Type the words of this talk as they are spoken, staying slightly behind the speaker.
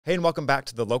Hey, and welcome back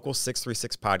to the Local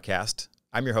 636 podcast.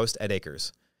 I'm your host, Ed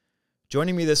Akers.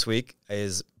 Joining me this week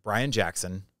is Brryan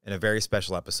Jackson in a very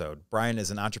special episode. Brryan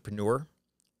is an entrepreneur.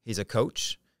 He's a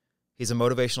coach. He's a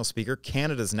motivational speaker,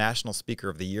 Canada's National Speaker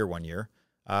of the Year one year.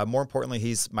 More importantly,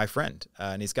 he's my friend,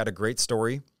 and he's got a great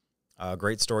story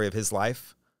of his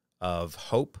life, of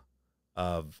hope,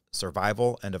 of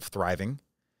survival, and of thriving.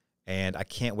 And I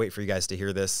can't wait for you guys to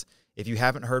hear this. If you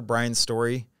haven't heard Brryan's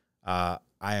story,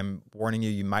 I am warning you,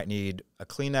 you might need a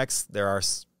Kleenex. There are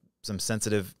some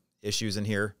sensitive issues in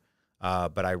here,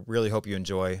 but I really hope you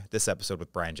enjoy this episode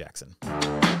with Brryan Jackson.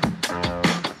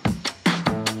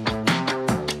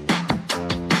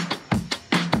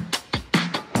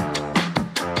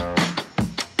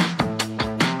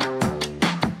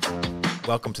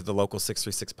 Welcome to the Local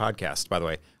 636 podcast. By the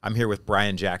way, I'm here with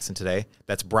Brryan Jackson today.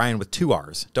 That's Brryan with 2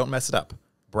 R's. Don't mess it up.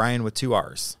 Brryan with 2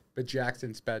 R's. But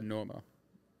Jackson spelled normal.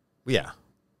 Yeah.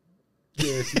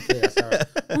 Yes, sorry.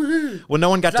 Well, no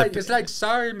one got to. It's like,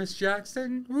 sorry, Miss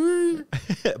Jackson. Woo.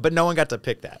 But no one got to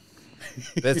pick that.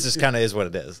 That's just kind of is what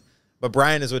it is. But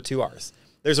Brryan is with 2 R's.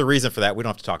 There's a reason for that. We don't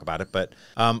have to talk about it. But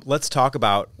let's talk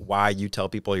about why you tell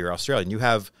people you're Australian. You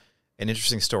have an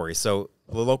interesting story. So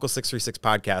the Local 636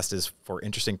 podcast is for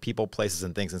interesting people, places,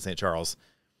 and things in St. Charles.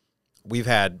 We've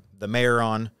had the mayor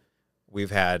on.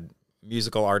 We've had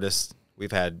musical artists.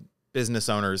 We've had business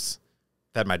owners.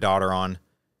 I've had my daughter on.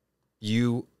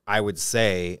 You, I would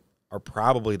say, are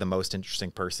probably the most interesting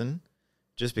person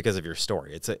just because of your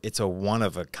story. It's a one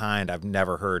of a kind. I've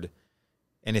never heard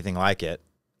anything like it.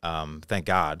 Thank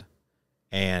God.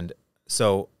 And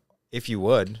so if you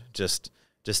would just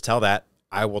tell that.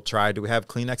 I will try. Do we have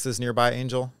Kleenexes nearby,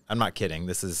 Angel? I'm not kidding.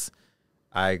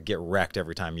 I get wrecked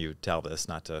every time you tell this,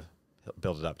 not to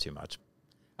build it up too much.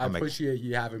 I appreciate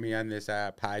you having me on this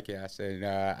podcast. And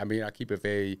I'll keep it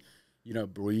very,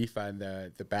 brief on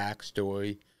the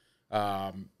backstory.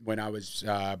 When I was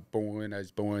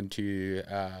born to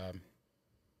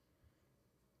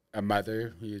a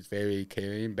mother who was very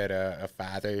caring, but a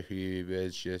father who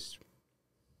was just,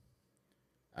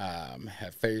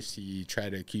 at first he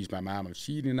tried to accuse my mom of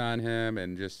cheating on him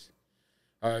and just,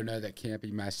 oh no, that can't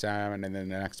be my son. And then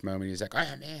the next moment he's like,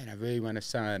 oh man, I really want a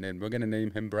son and we're going to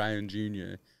name him Brryan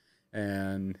Jr.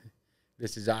 And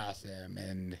this is awesome.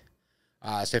 And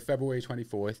so February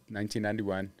 24th,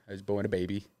 1991, I was born a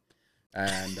baby.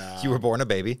 And you were born a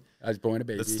baby? I was born a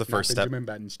baby. That's the first step. Benjamin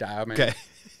Button style, man. Okay.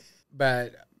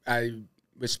 But I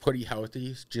was pretty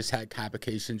healthy, just had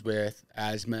complications with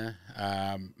asthma.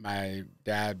 My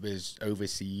dad was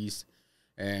overseas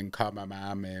and called my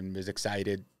mom and was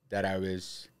excited that I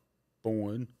was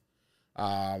born.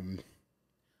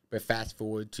 But fast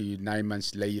forward to 9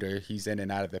 months later, he's in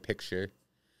and out of the picture.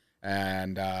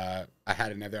 And I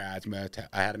had an asthma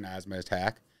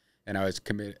attack, and I was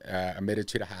admitted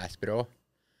to the hospital.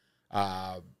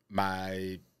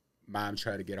 My mom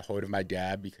tried to get a hold of my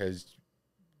dad because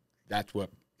that's what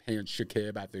parents should care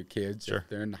about their kids. Sure. If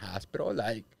they're in the hospital.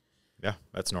 Yeah,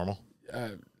 that's normal.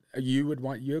 You would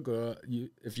want your girl,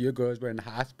 if your girls were in the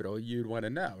hospital, you'd want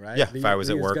to know, right? Yeah, if I was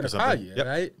at work or something. Yep,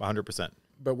 right? 100%.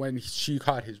 But when she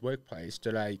called his workplace,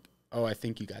 they're like, oh, I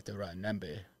think you got the wrong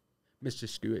number. Mr.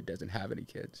 Stewart doesn't have any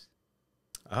kids.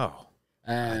 Oh,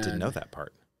 and I didn't know that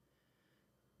part.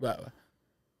 Well,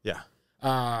 yeah.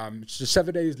 So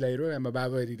 7 days later, I'm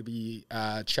about ready to be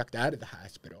checked out of the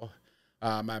hospital.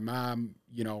 My mom,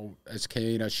 as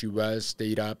keen as she was,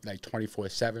 stayed up like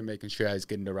 24/7, making sure I was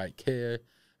getting the right care.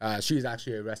 She was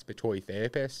actually a respiratory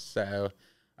therapist, so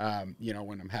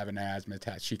when I'm having an asthma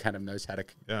attack, she kind of knows how to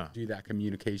do that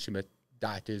communication with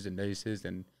doctors and nurses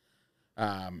and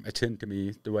attend to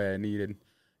me the way I needed.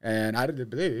 And out of the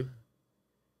blue,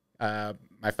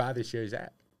 my father shows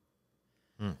up.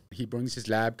 He brings his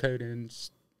lab coat in.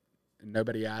 And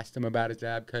nobody asked him about his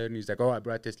lab coat, and he's like, oh, I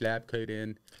brought this lab coat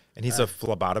in. And he's a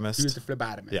phlebotomist? He was a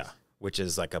phlebotomist. Yeah, which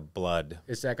is like a blood...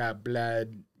 It's like a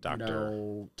blood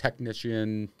doctor,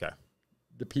 technician. Okay.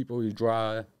 The people who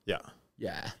draw. Yeah.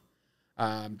 Yeah.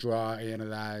 Draw,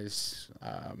 analyze.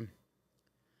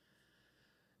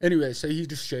 Anyway, so he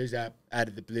just shows up out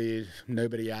of the blue.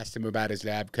 Nobody asked him about his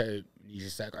lab coat. He's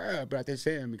just like, oh, I brought this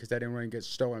in because I didn't want to get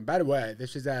stolen. By the way,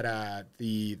 this is at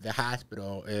the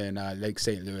hospital in Lake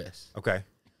St. Louis. Okay.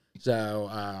 So,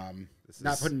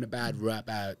 not putting a bad rep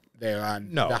out there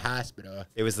on the hospital.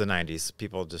 It was the 90s.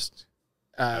 People just...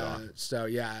 So,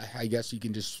 yeah, I guess you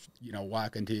can just,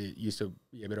 walk into... Used to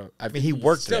be able to... I mean, he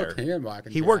worked there. Can walk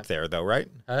into he worked there, though, right?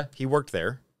 Huh? He worked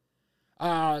there.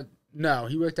 No,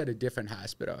 he worked at a different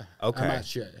hospital. Okay. I'm not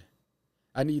sure.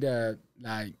 I need a,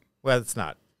 Well, it's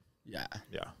not. Yeah.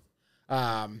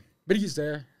 Yeah. But he's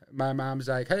there. my mom's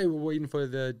like, hey, we're waiting for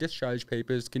the discharge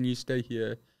papers. Can you stay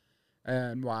here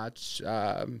and watch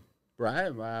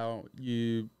Brryan while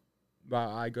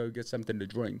I go get something to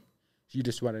drink? She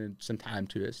just wanted some time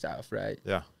to herself, right?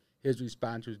 Yeah. His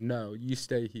response was, no, you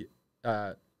stay here.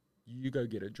 You go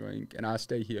get a drink, and I'll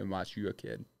stay here and watch your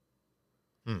kid.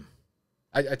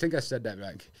 I think I said that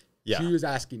right. Yeah. She was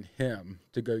asking him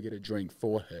to go get a drink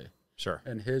for her. Sure.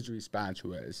 And his response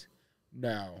was,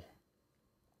 no,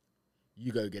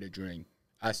 you go get a drink.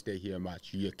 I stay here and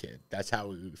watch your kid. That's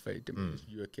how he referred to me.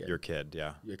 Your kid. Your kid,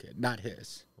 yeah. Your kid, not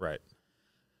his. Right.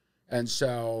 And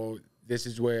so this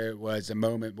is where it was a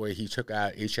moment where he took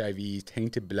out HIV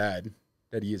tainted blood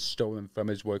that he had stolen from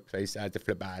his workplace as a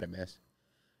phlebotomist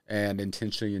and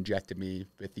intentionally injected me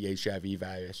with the HIV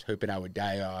virus, hoping I would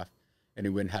die off and he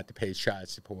wouldn't have to pay child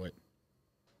support.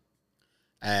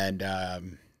 And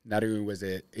not only was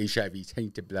it HIV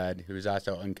tainted blood, it was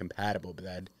also incompatible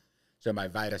blood. So my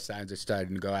vital signs are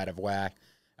starting to go out of whack.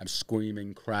 I'm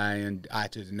screaming, crying.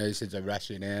 Doctors and nurses are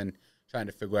rushing in, trying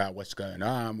to figure out what's going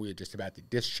on. We were just about to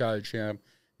discharge him.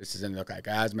 This doesn't look like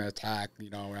asthma attack,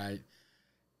 right?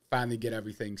 Finally get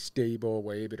everything stable.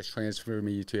 We're able to transfer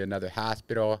me to another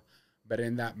hospital. But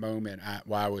in that moment,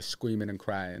 while I was screaming and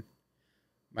crying,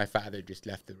 my father just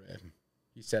left the room.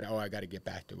 He said, I got to get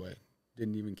back to work.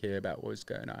 Didn't even care about what was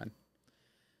going on.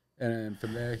 And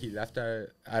from there, he left out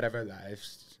of our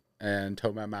lives and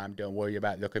told my mom, don't worry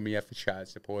about looking me up for child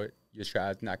support. Your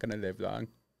child's not going to live long.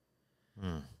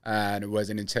 And it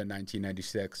wasn't until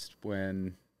 1996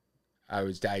 when I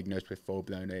was diagnosed with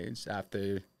full-blown AIDS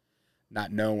after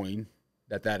not knowing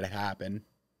that had happened,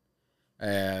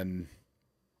 and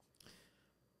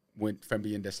went from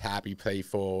being this happy,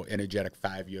 playful, energetic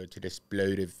 5-year-old to this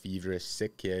bloated, feverish,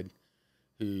 sick kid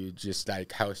who just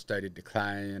health started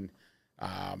declining.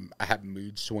 I had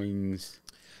mood swings.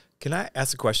 Can I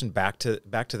ask a question back to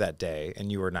that day?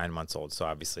 And you were 9 months old, so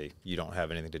obviously you don't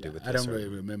have anything to do with this. I don't really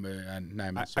remember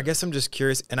 9 months. I guess I'm just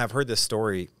curious, and I've heard this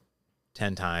story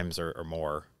 10 times or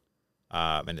more,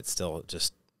 and it still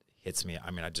just hits me. I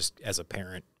mean, I just, as a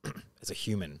parent, as a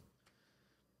human,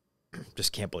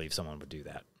 just can't believe someone would do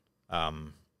that.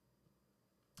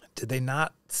 Did they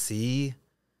not see,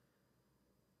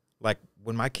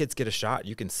 when my kids get a shot,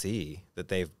 you can see that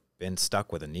they've been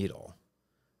stuck with a needle.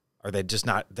 Are they just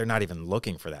not, they're not even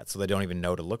looking for that, so they don't even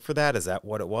know to look for that? Is that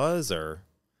what it was, or?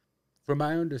 From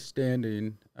my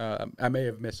understanding, I may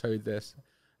have misheard this,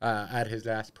 at his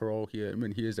last parole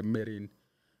hearing, he is admitting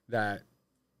that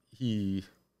he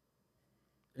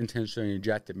intentionally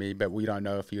injected me, but we don't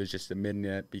know if he was just admitting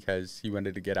it because he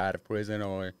wanted to get out of prison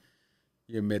or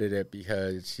he admitted it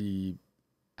because he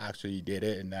actually did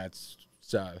it, and that's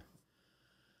so.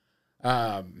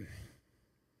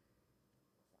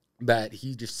 But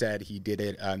he just said he did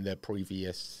it on the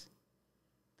previous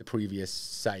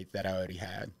site that I already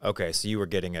had. Okay, so you were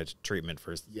getting a treatment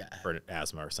for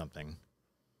asthma or something.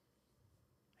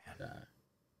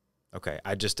 Okay,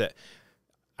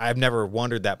 I've never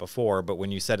wondered that before, but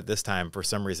when you said it this time, for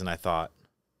some reason I thought,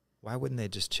 why wouldn't they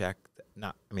just check?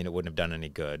 I mean, it wouldn't have done any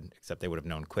good, except they would have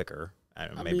known quicker.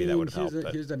 Maybe that would have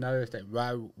helped. Here's another thing.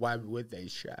 Why would they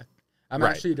check? I'm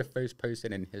actually the first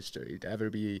person in history to ever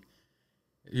be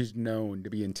who's known to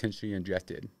be intentionally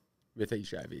injected with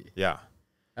HIV. Yeah.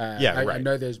 I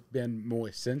know there's been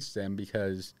more since then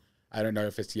because I don't know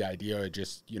if it's the idea or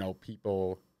just,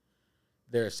 people,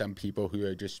 there are some people who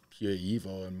are just pure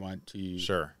evil and want to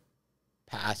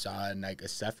pass on a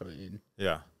suffering.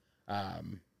 Yeah.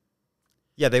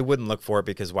 Yeah, they wouldn't look for it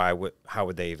because how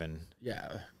would they even?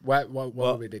 Yeah. What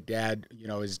would the dad,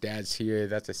 his dad's here,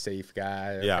 that's a safe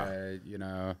guy.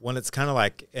 Okay, When it's kind of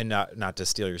like, and not to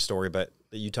steal your story, but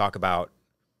you talk about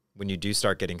when you do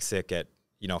start getting sick at,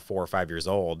 4 or 5 years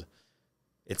old,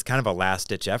 it's kind of a last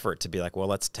ditch effort to be like, well,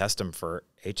 let's test them for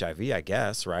HIV, I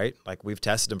guess, right? Like we've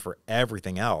tested them for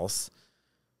everything else.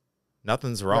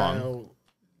 Nothing's wrong. Well,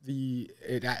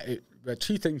 but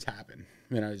two things happened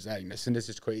when I was diagnosed, and this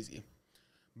is crazy.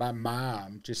 My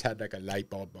mom just had a light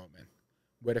bulb moment.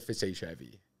 What if it's HIV?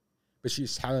 But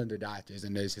she's telling the doctors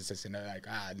and nurses, and they're like,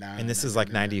 no. And this is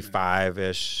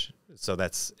 95-ish, so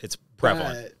it's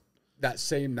prevalent. That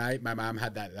same night, my mom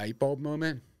had that light bulb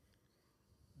moment.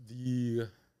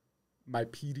 My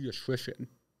pediatrician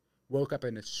woke up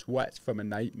in a sweat from a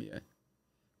nightmare,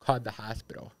 called the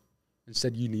hospital, and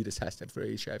said, you need to test it for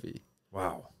HIV.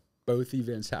 Wow. Both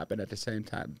events happened at the same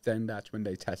time. Then that's when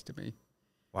they tested me.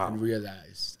 Wow. And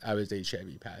realized I was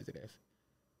HIV positive.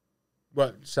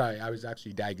 Well, sorry, I was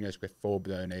actually diagnosed with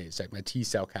full-blown AIDS. My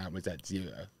T-cell count was at 0.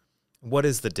 What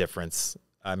is the difference,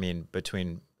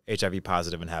 between HIV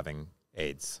positive and having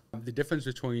AIDS? The difference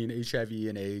between HIV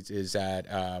and AIDS is that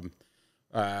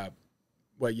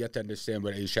what you have to understand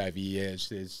what HIV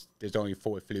is there's only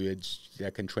 4 fluids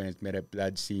that can transmit it: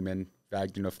 blood, semen,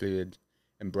 vaginal fluid,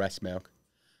 and breast milk.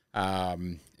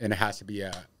 And it has to be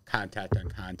a contact on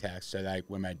contact. So like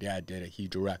when my dad did it, he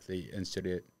directly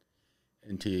inserted it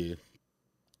into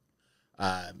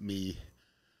me.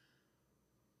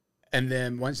 And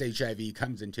then once HIV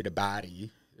comes into the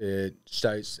body, it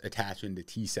starts attaching to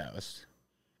T cells.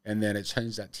 And then it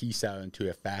turns that T cell into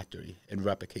a factory and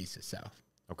replicates itself.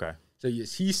 Okay. So your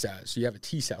T cells, you have a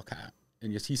T cell count.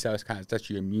 And your T cells count, that's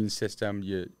your immune system,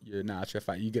 your natural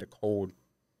fight. You get a cold,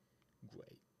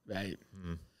 great, right?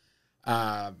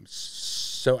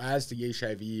 So as the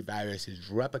HIV virus is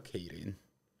replicating,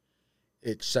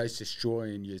 it starts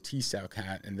destroying your T cell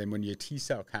count. And then when your T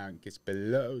cell count gets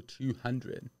below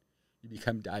 200, you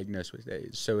become diagnosed with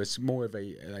AIDS. So it's more of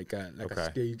a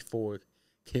stage 4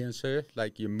 cancer,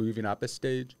 like you're moving up a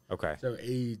stage. Okay. So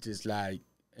AIDS is like,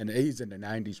 and AIDS in the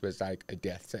 90s was like a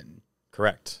death sentence.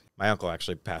 Correct. My uncle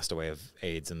actually passed away of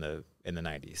AIDS in the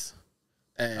 90s.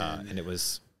 And it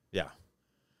was, yeah.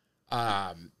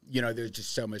 There's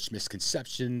just so much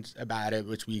misconceptions about it,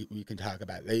 which we can talk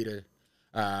about later.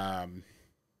 But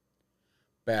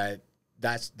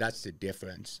that's the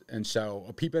difference. And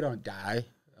so people don't die.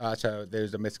 So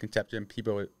there's a misconception.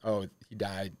 People, he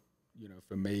died,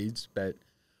 from AIDS. But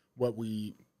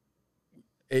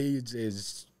AIDS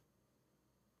is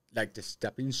like the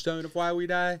stepping stone of why we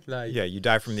die. Like, yeah, you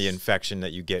die from the infection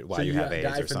that you get while you have AIDS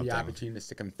or something. Die from the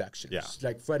opportunistic infections. Yeah.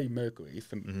 Like Freddie Mercury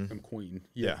from Queen.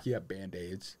 He had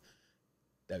Band-Aids.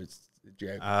 That was a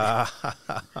joke.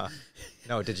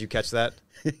 No, did you catch that?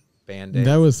 Band-Aids.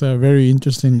 That was a very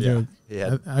interesting joke.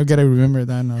 Yeah. I've got to remember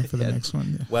that now for the next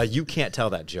one. Yeah. Well, you can't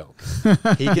tell that joke.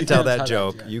 He can tell that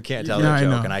joke. You can't tell that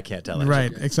joke, and I can't tell that joke.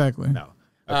 Right, exactly. No.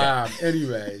 Okay.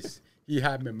 Anyways, he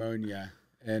had pneumonia,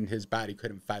 and his body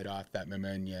couldn't fight off that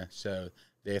pneumonia, so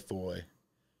therefore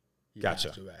he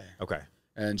passed away. Okay.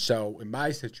 And so in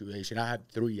my situation, I had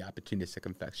 3 opportunistic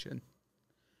infections.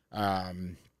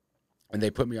 And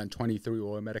they put me on 23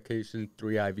 oral medications,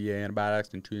 3 IV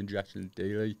antibiotics, and 2 injections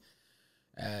daily.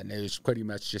 And it was pretty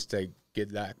much just to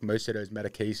get luck. Most of those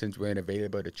medications weren't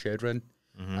available to children.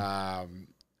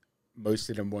 Most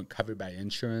of them weren't covered by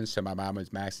insurance, so my mom was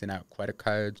maxing out credit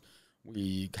cards.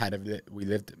 We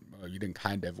lived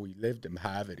in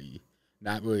poverty,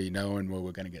 not really knowing where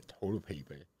we're going to get toilet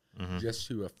paper, just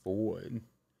to afford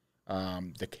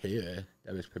the care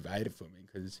that was provided for me,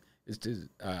 because it's just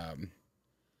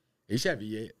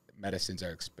HIV medicines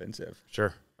are expensive.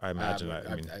 Sure, I imagine.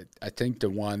 I think the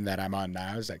one that I'm on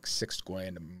now is like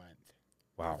 $6,000 a month.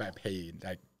 Wow. If I paid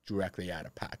like directly out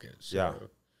of pocket. So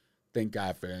thank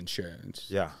God for insurance.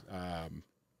 Yeah.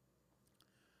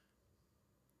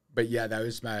 But yeah, that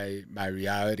was my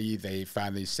reality. They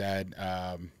finally said,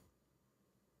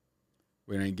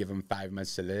 we're going to give him 5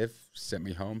 months to live, sent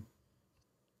me home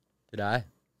to die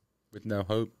with no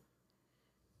hope.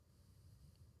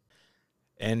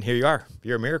 And here you are.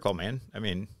 You're a miracle, man. I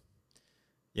mean,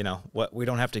 we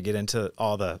don't have to get into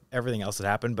everything else that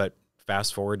happened, but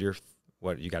fast forward, you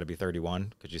got to be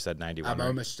 31 because you said 91. I'm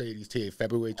almost 32,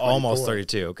 February 24. Almost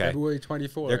 32, okay. February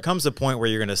 24. There comes a point where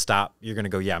you're going to stop. You're going to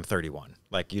go, yeah, I'm 31.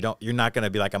 Like you're not going to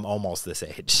be like, I'm almost this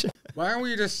age. Why don't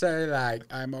we just say like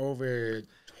I'm over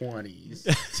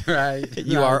 20s, right?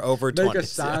 You are over 20s. Make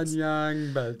us sound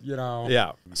young, but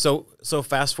Yeah. So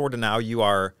fast forward to now, you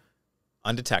are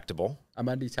undetectable. I'm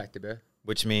undetectable.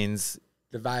 Which means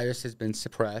the virus has been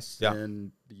suppressed,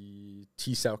 and the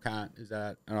T cell count is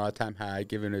at an all-time high,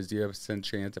 given a 0%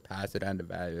 chance to pass it on the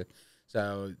virus.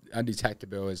 So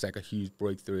undetectable is like a huge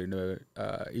breakthrough in the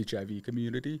HIV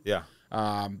community. Yeah.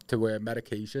 To where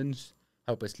medications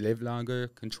help us live longer,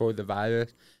 control the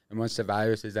virus, and once the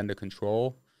virus is under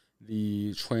control,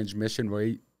 the transmission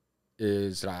rate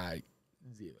is like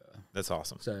 0. That's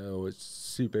awesome. So it's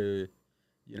super,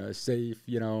 safe,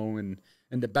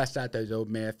 and the best out there is old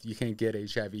myth. You can't get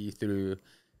HIV through,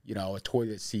 a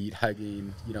toilet seat,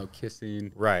 hugging,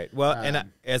 kissing. Right. Well, and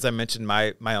as I mentioned,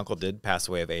 my uncle did pass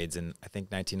away of AIDS in, I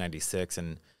think, 1996.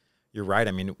 And you're right.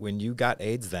 I mean, when you got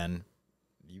AIDS then,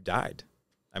 you died.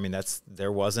 I mean,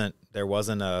 there wasn't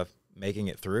a making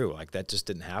it through. Like, that just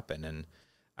didn't happen. And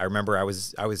I remember I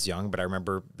was young, but I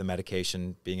remember the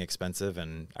medication being expensive,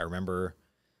 and I remember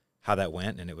how that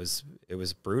went, and it was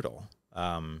brutal.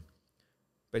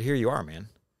 But here you are, man.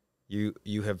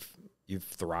 You've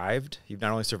thrived. You've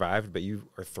not only survived, but you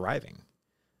are thriving.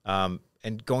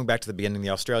 And going back to the beginning,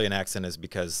 the Australian accent is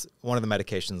because one of the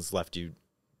medications left you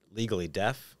legally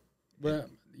deaf. Well,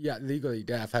 yeah, legally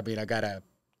deaf. I mean, I got a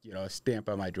stamp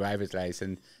on my driver's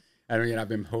license. I mean, I've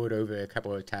been pulled over a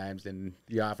couple of times, and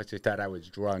the officer thought I was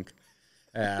drunk,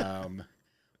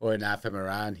 or not from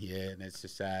around here. And it's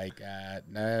just like,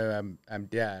 no, I'm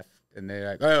deaf. And they're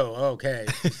like, oh, okay.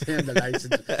 Just hand the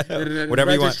license, and then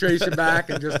Whatever you want. registration back,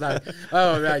 and just like,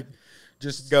 oh, like,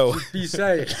 just Go. just be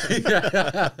safe.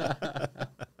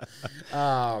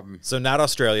 So not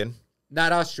Australian.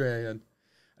 Not Australian,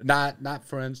 not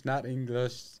French, not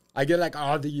English. I get like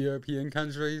all the European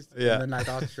countries, Yeah. and then like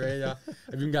Australia.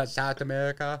 I've even got South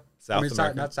America.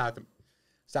 America. Not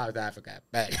South Africa,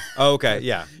 but Oh, okay.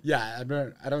 Yeah. yeah,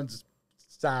 I don't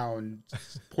sound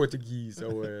Portuguese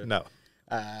or No.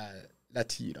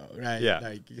 Latino, right?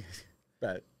 Yeah.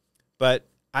 Like, But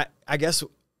I guess,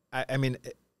 I mean,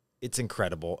 it's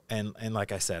incredible. And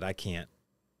like I said, I can't,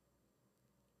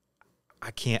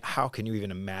 how can you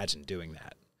even imagine doing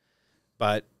that?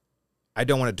 But I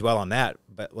don't want to dwell on that,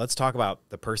 but let's talk about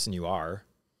the person you are,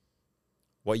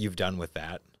 what you've done with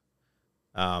that,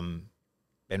 and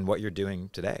what you're doing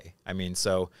today. I mean,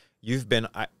 so you've been,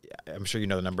 I'm sure you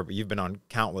know the number, but you've been on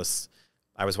countless,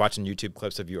 I was watching YouTube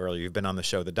clips of you earlier. You've been on the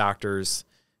show The Doctors.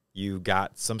 You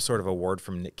got some sort of award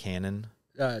from Nick Cannon.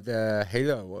 the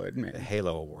Halo Award, man. The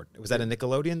Halo Award. Was that a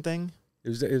Nickelodeon thing? It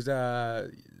was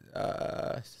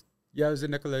yeah, it was a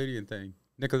Nickelodeon thing.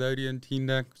 Nickelodeon, Teen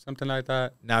Nick, something like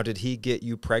that. Now, did he get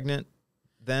you pregnant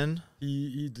then?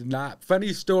 He did not.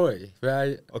 Funny story,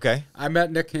 right? Okay. I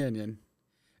met Nick Canyon,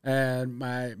 and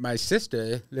my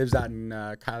sister lives out in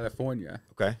California,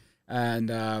 Okay. and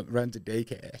runs a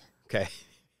daycare. Okay.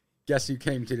 Guess who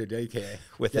came to the daycare?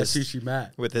 With Guess who his, she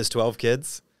met? with his 12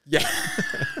 kids? Yeah.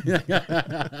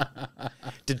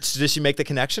 Did she make the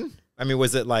connection? I mean,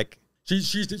 was it like, She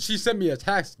sent me a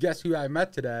text. Guess who I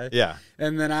met today? yeah.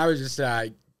 And then I was just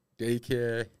like,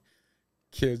 daycare,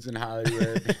 kids in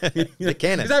Hollywood. Nick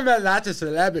Cannon. Because I met lots of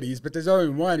celebrities, but there's only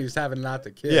one who's having lots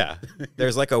of kids. Yeah.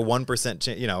 There's like a 1%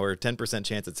 chance, or 10%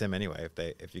 chance it's him anyway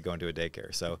if you go into a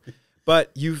daycare. So,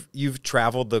 but you've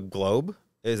traveled the globe.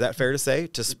 Is that fair to say,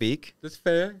 to speak? That's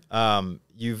fair.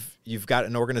 You've got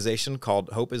an organization called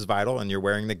Hope is Vital, and you're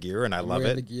wearing the gear, and I love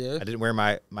wearing it. the gear. I didn't wear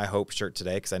my Hope shirt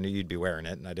today because I knew you'd be wearing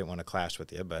it, and I didn't want to clash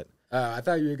with you. But I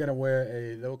thought you were gonna wear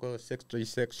a local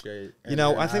 636 shirt. You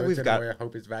know, I think was we've gonna got- wear a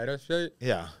Hope is Vital shirt.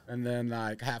 yeah, And then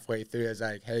like halfway through, it's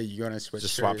like, hey, you gonna switch?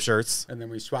 just swap shirts. And then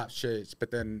we swap shirts,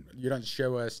 but then you don't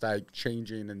show us like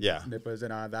changing and Yeah. nippers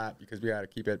and all that because we got to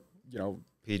keep it,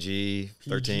 PG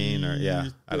 13 or yeah,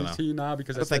 I don't know. 13 now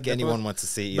because I don't think anyone wants to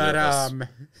see either But of us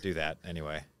do that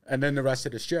anyway. and then the rest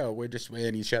of the show, we're just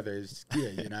wearing each other's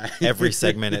gear, Every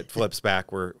segment it flips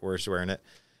back, we're just wearing it.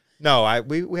 No,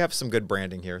 we have some good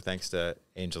branding here thanks to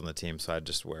Angel and the team, so I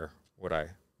just wear what I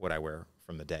wear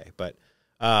from the day. But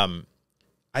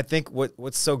I think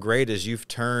what's so great is you've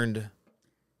turned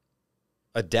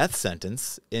a death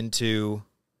sentence into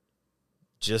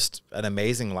just an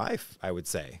amazing life, I would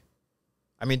say.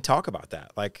 I mean, talk about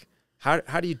that. Like, how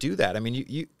do you do that? I mean,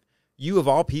 you of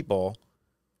all people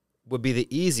would be the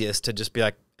easiest to just be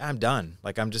like, I'm done.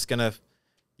 Like, I'm just gonna,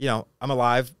 I'm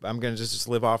alive. I'm gonna just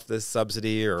live off this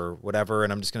subsidy or whatever,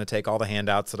 and I'm just gonna take all the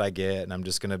handouts that I get, and I'm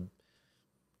just gonna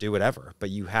do whatever. But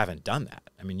you haven't done that.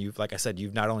 I mean, like I said,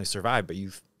 you've not only survived, but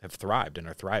you have thrived and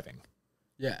are thriving.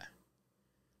 Yeah.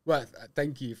 Well,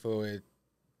 thank you for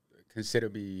consider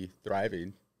me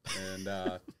thriving,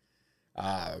 and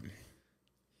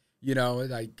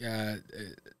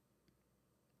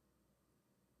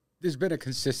there's been a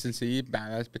consistency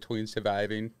balance between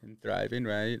surviving and thriving,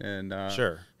 right? And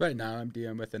Sure. right now I'm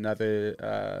dealing with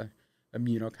another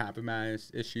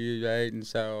immunocompromised issue, right? And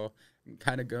so I'm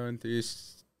kind of going through,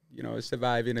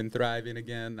 surviving and thriving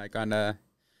again, like on a.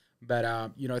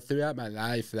 But throughout my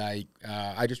life, like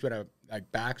I just want to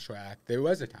backtrack. There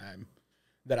was a time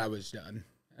that I was done,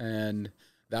 and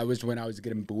that was when I was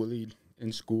getting bullied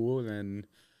in school, and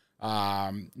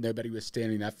nobody was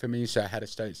standing up for me, so I had to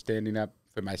start standing up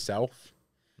for myself.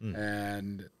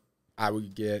 And I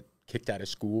would get kicked out of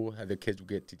school. Other kids would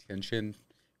get detention.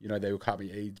 They would call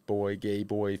me AIDS boy, gay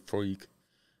boy, freak.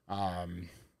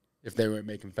 If they weren't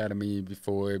making fun of me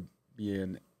before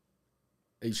being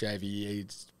HIV,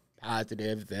 AIDS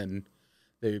positive, then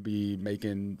they would be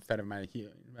making fun of my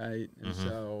healing, right? And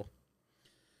so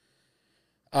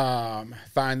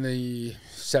finally,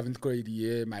 7th grade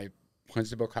year, my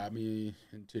principal called me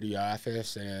into the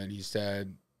office, and he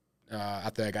said,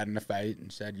 after I got in a fight,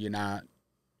 and said, you're not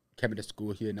coming to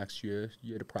school here next year,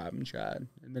 you're the problem child.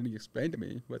 And then he explained to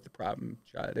me what the problem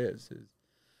child is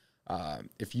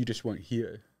if you just weren't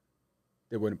here,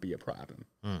 there wouldn't be a problem.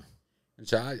 And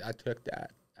so I took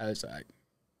that. I was like,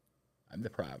 I'm the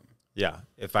problem. Yeah.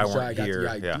 If I weren't got here, the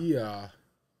idea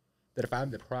that if I'm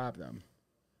the problem,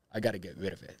 I got to get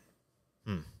rid of it.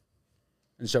 Hmm.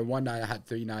 And so one night I had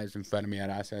 3 knives in front of me,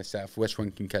 and I asked myself, which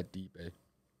one can cut deeper?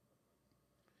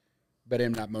 But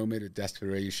in that moment of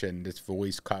desperation, this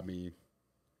voice caught me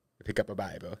to pick up a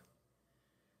Bible.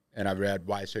 And I read,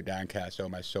 "Why so downcast, O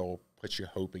my soul? Put your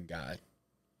hope in God."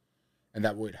 And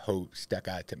that word hope stuck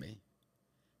out to me.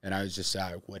 And I was just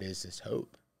like, what is this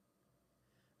hope?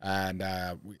 And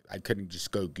I couldn't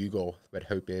just go Google what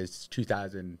hope is.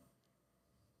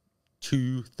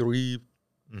 2002, 3,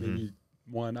 maybe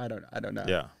 1. I don't know.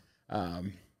 Yeah. I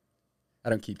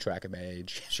don't keep track of my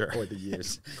age or the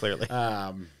years. Clearly.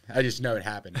 I just know it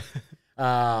happened.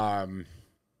 But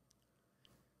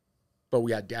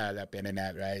we got dialed up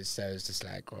internet, right? So it's just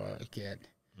like, oh, I can't.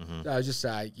 So I was just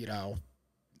like,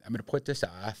 I'm going to put this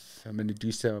off. I'm going to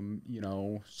do some,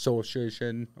 soul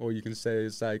searching, or you can say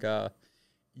it's like a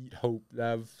eat, hope,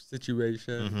 love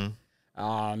situation.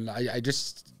 I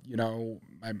just,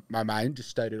 my mind just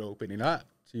started opening up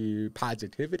to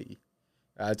positivity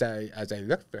as I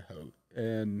looked for hope.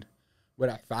 And what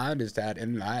I found is that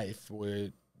in life,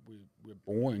 we're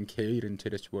born, carried into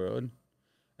this world,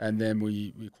 and then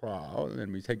we crawl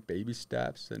and we take baby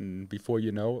steps, and before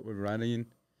you know it, we're running,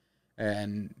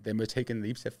 and then we're taking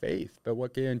leaps of faith. But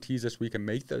what guarantees us we can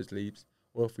make those leaps?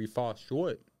 Or if we fall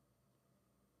short,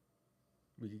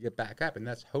 we can get back up, and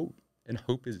that's hope. And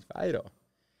hope is vital.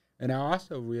 And I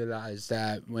also realized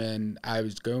that when I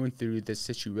was going through this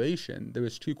situation, there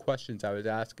was 2 questions I was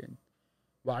asking.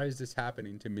 Why is this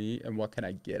happening to me, and what can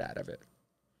I get out of it?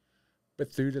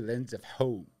 But through the lens of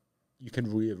hope, you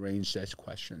can rearrange this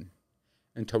question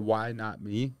into why not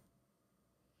me?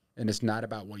 And it's not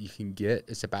about what you can get,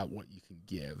 it's about what you can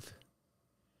give.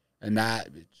 And that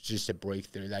is just a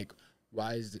breakthrough. Like,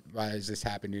 why is this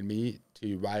happening to me,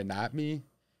 to why not me?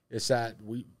 It's that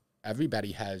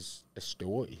everybody has a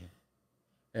story,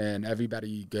 and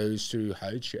everybody goes through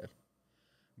hardship.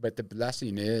 But the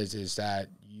blessing is that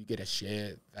you get to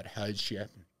share that hardship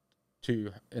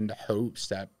in the hopes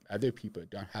that other people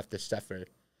don't have to suffer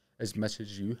as much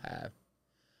as you have.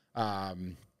 I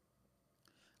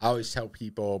always tell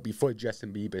people, before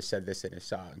Justin Bieber said this in his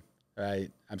song, right?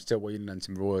 I'm still waiting on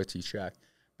some royalty check,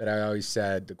 but I always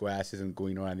said the grass isn't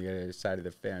greener on the other side of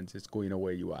the fence; it's greener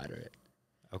where you water it.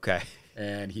 Okay.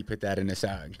 And he put that in a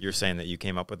song. You're saying that you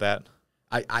came up with that?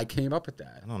 I came up with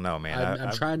that. I don't know, man.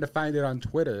 I'm trying to find it on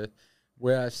Twitter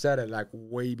where I said it like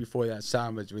way before that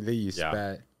song was released. Yeah.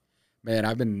 But man,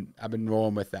 I've been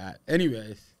rolling with that.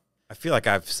 Anyways, I feel like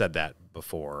I've said that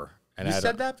before. And you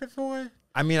said that before?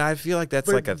 I mean, I feel like that's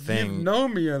But like a thing. You've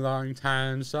known me a long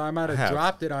time, so I might have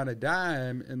dropped it on a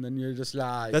dime, and then you're just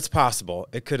like, that's possible.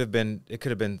 It could have been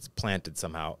planted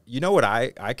somehow. You know what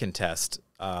I contest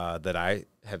that I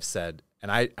have said, and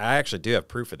I actually do have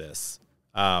proof of this.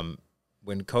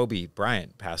 When Kobe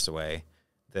Bryant passed away,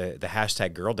 the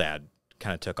hashtag girl dad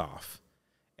kind of took off.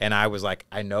 And I was like,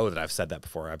 I know that I've said that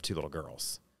before. I have 2 little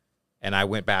girls. And I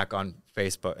went back on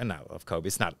Facebook, and I love Kobe.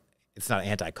 It's not an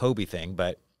anti-Kobe thing,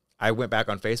 but I went back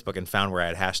on Facebook and found where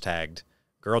I had hashtagged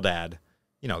girl dad,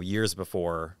 years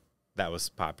before that was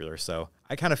popular. So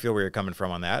I kind of feel where you're coming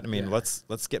from on that. I mean, let's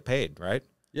get paid, right?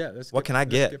 Yeah. What can I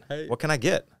get? What can I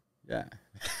get? Yeah.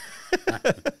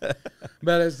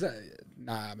 But it's,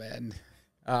 nah, man.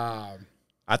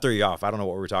 I threw you off. I don't know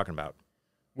what we were talking about.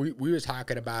 We were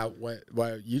talking about what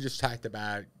you just talked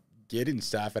about, getting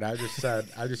stuff, and I just said,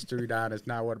 I just threw down, it's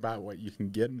not about what you can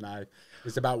get in life,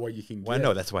 it's about what you can get. Well, I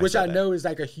know, that's why which I know that. is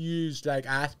like a huge like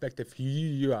aspect of who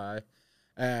you are.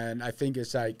 And I think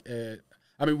it's like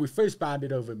I mean, we first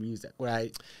bonded over music,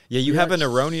 right? Yeah, you have an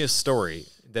erroneous story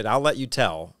that I'll let you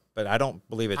tell, but I don't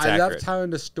believe it's accurate. I love telling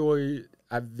the story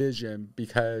of Vision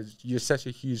because you're such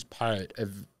a huge part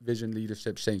of Vision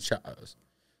Leadership St. Charles.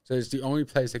 So it's the only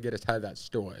place I get to tell that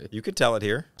story. You could tell it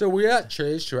here. So we're at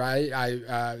church, right?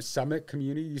 Summit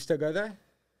Community. You still go there?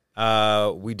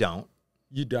 We don't.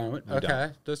 You don't? We okay,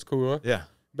 don't. That's cool. Yeah.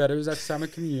 But it was at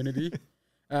Summit Community,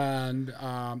 and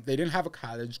they didn't have a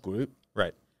college group.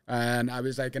 Right. And I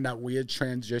was like in that weird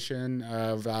transition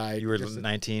of like... You were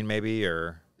 19 maybe,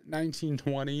 or... 19,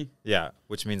 20. Yeah,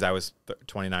 which means I was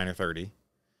 29 or 30.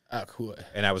 Oh, cool.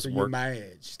 And I was... So you're my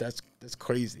age. That's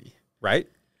crazy. Right?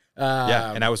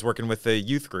 Yeah, and I was working with the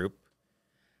youth group.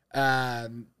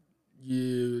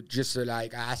 You just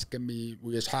like asking me,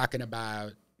 we was talking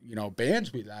about,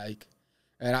 bands we like,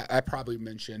 and I probably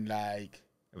mentioned like...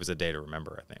 It was a day to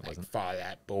remember, I think, wasn't it? Fall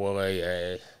Out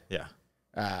Boy. Yeah.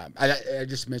 I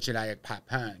just mentioned I like pop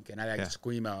punk, and I like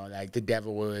screamo, like The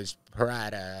Devil Wears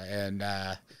Prada, and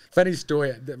funny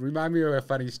story. Remind me of a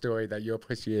funny story that you'll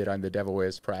appreciate on The Devil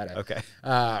Wears Prada. Okay.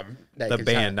 The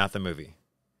band, not the movie.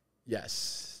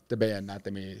 Yes, the band, not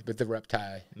the me, but the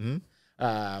reptile.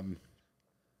 Mm-hmm.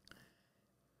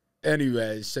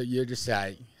 Anyways, so you're just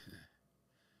like,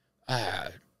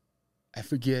 I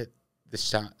forget the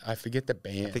song. I forget the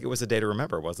band. I think it was A Day to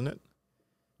Remember, wasn't it?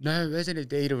 No, it wasn't A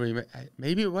Day to Remember.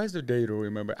 Maybe it was A Day to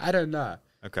Remember. I don't know.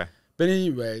 Okay. But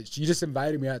anyways, you just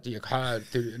invited me out to your car.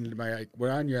 And my, like, we're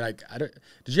on your, like, I don't.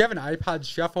 Did you have an iPod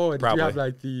Shuffle, or did Probably. you have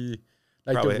like the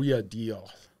real deal?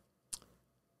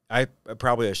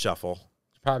 Probably a Shuffle.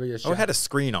 It's probably a Shuffle. Oh, it had a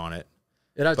screen on it.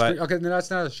 Okay, then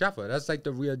that's not a Shuffle. That's like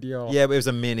the real deal. Yeah, but it was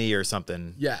a mini or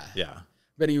something. Yeah. Yeah.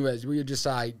 But anyways, we were just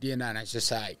like doing that, and it's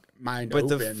just like mind But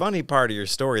open. the funny part of your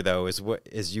story, though,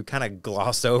 is you kind of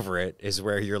gloss over it. Is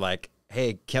where you're like,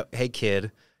 hey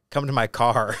kid, come to my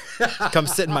car, come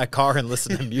sit in my car and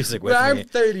listen to music with well, me. I'm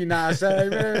 30 now, so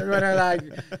when I like.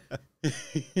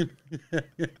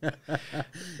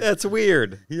 That's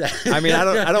weird. Yeah. I mean,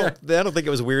 I don't think it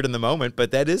was weird in the moment,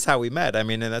 but that is how we met. I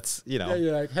mean, and that's, you know. Yeah,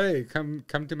 you're like, hey, come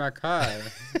to my car.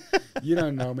 You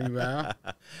don't know me well.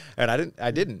 And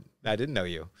I didn't know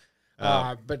you.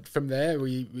 But from there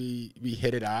we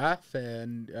hit it off,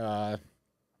 and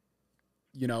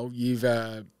you know, you've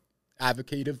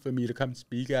advocated for me to come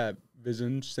speak at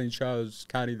Vision St. Charles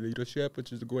County Leadership,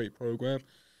 which is a great program.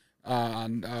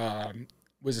 And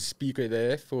was a speaker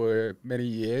there for many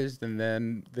years, and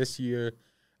then this year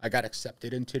I got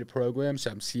accepted into the program,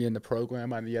 so I'm seeing the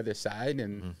program on the other side.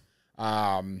 And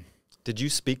Did you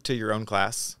speak to your own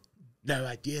class? no,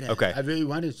 I didn't. Okay. I really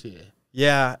wanted to.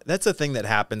 Yeah, that's a thing that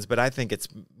happens, but I think it's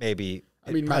maybe.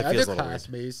 I mean, it my probably feels other a little weird.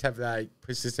 classmates have like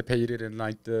participated in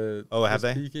like the have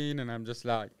they? speaking, and I'm just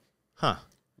like, Huh.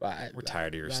 we're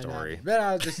tired of your story. But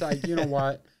I was just like, you know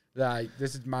what? Like,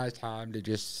 this is my time to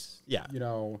just, Yeah. you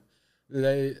know,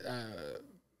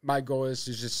 my goal is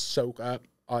to just soak up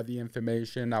all the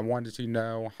information. I wanted to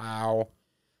know how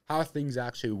things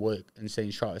actually work in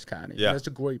St. Charles County. Yeah. And it's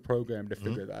a great program to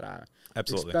figure that out.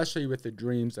 Absolutely. Especially with the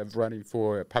dreams of running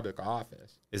for public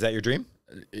office. Is that your dream?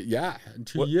 Yeah, in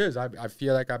 2 years, I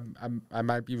feel like I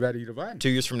might be ready to run. 2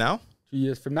 years from now? 2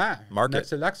 years from now, Mark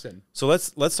next it. election. So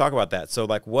let's talk about that. So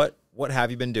like what have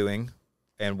you been doing,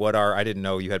 and what are, I didn't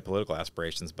know you had political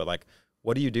aspirations, but like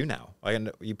what do you do now? Like,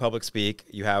 you public speak,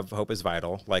 you have Hope is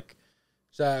Vital. Like,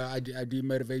 So I do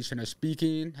motivational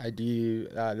speaking, I do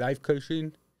life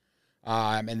coaching,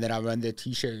 and then I run the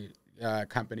t-shirt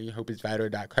company,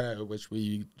 hopeisvital.co, which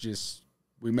we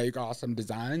make awesome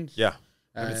designs. yeah,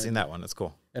 I haven't seen that one. That's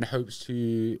cool. And hopes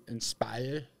to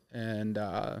inspire and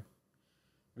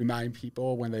remind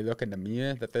people when they look in the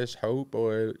mirror that there's hope,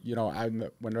 or, you know,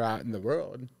 when they're out in the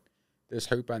world, there's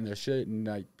hope on their shirt, and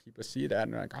like people see that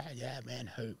and they're like, oh yeah, man,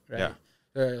 hope, right? Yeah.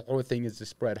 The whole thing is to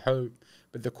spread hope.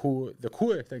 But the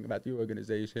cooler thing about the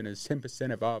organization is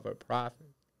 10% of all of our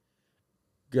profit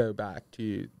go back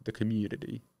to the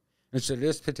community. And so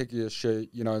this particular shirt,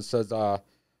 you know, it says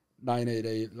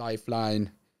 988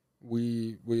 Lifeline.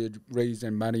 We're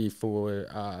raising money for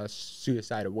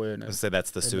suicide awareness. Let's say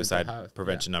that's the and suicide mental health.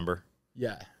 prevention number.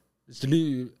 Yeah. It's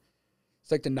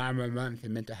like the 911 for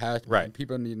mental health. Right. Man.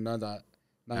 People need to know that.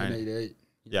 988.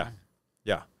 Yeah.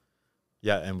 Yeah.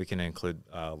 Yeah, and we can include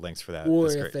links for that. Or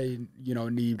That's if great. they, you know,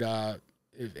 need,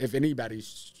 if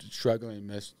anybody's struggling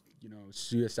with, you know,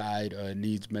 suicide or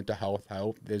needs mental health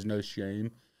help, there's no shame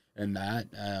in that.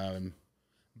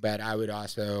 But I would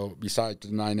also, besides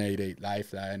the 988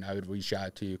 Lifeline, I would reach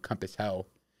out to Compass Health,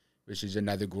 which is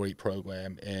another great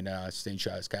program in St.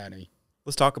 Charles County.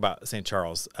 Let's talk about St.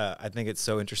 Charles. I think it's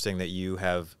so interesting that you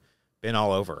have been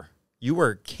all over. You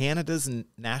were Canada's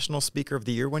National Speaker of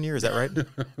the Year one year. Is that right?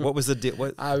 What was the deal?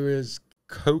 What? I was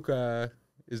COCA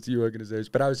is the organization,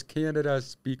 but I was Canada's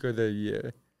Speaker of the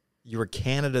Year. You were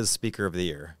Canada's Speaker of the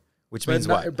Year, which means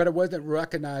what? But it wasn't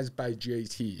recognized by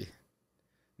JT.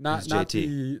 Not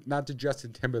the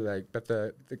Justin Timberlake, but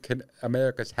the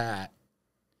America's Hat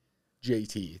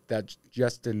JT. That's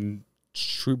Justin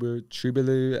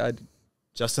Trubilu.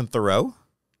 Justin Thoreau?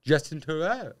 Justin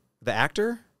Thoreau. The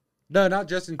actor? No, not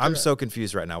Justin Thoreau. I'm so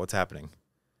confused right now. What's happening?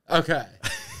 Okay.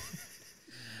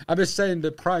 I'm just saying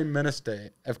the Prime Minister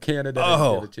of Canada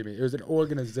gave it to me. It was an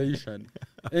organization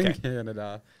in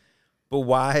Canada. But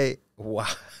why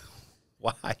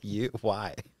you?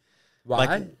 Why? Why?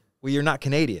 Like, well, you're not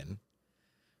Canadian.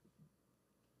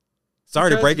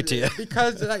 Sorry to break it to you.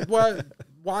 Because, like,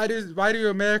 why do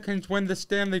Americans win the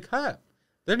Stanley Cup?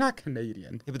 They're not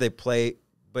Canadian. Yeah, but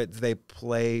they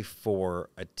play for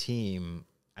a team.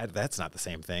 That's not the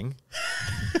same thing.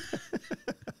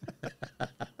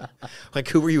 Like,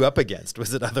 who were you up against?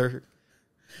 Was it other?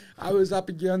 I was up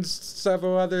against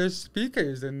several other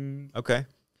speakers, and Okay.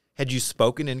 Had you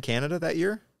spoken in Canada that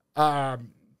year?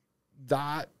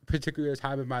 that particular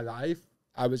time of my life,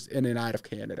 I was in and out of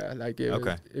Canada. Like, it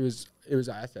was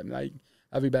awesome. Like,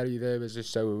 everybody there was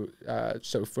just so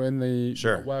friendly,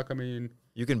 Sure. welcoming.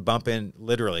 You can bump in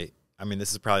literally. I mean,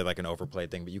 this is probably like an overplayed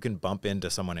thing, but you can bump into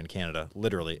someone in Canada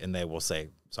literally, and they will say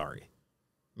sorry.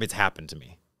 I mean, it's happened to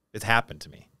me. It's happened to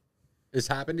me. It's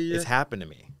happened to you? It's happened to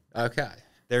me. Okay.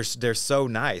 They're so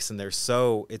nice, and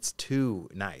it's too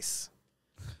nice.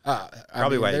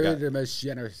 Probably why they're the most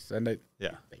generous, and they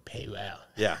pay well.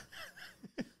 Yeah.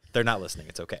 They're not listening.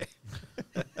 It's okay.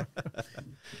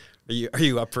 Are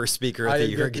you up for a speaker of the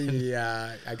year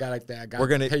again? I got like that. We're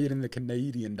gonna pay it in the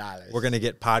Canadian dollars. We're gonna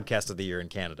get podcast of the year in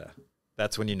Canada.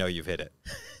 That's when you know you've hit it.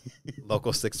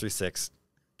 Local 636,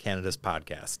 Canada's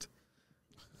podcast.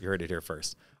 You heard it here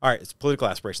first. All right, it's political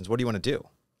aspirations. What do you want to do?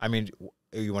 I mean,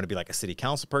 you want to be like a city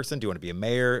council person? Do you want to be a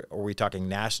mayor? Or are we talking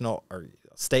national or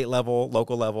state level,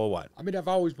 local level? What? I mean, I've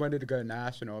always wanted to go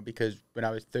national because when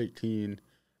I was 13,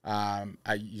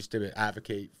 I used to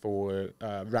advocate for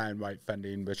Ryan White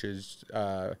funding, which is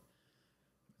the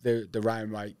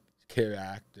Ryan White Care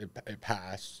Act. It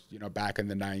passed, back in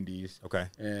the 90s. Okay.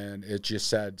 And it just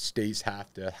said states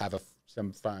have to have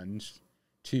some funds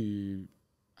to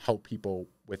help people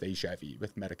with HIV,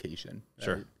 with medication. Right?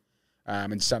 Sure.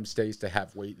 In some states, they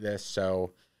have wait lists,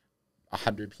 so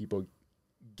 100 people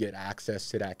get access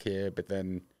to that care, but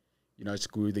then,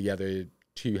 screw the other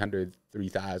 200,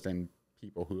 3,000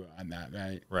 people who are on that,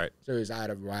 right? Right. So it was out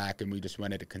of whack, and we just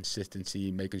wanted a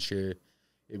consistency, making sure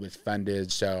it was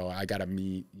funded. So I got to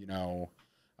meet,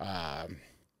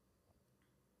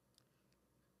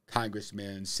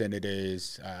 congressmen,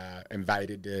 senators,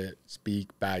 invited to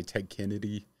speak by Ted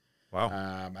Kennedy.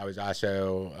 Wow. I was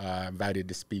also invited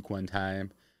to speak one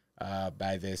time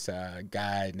by this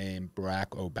guy named Barack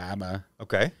Obama.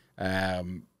 Okay.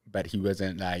 But he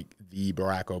wasn't like the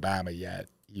Barack Obama yet.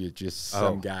 He was just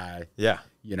some guy. Yeah.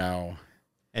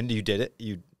 And you did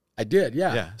it? I did,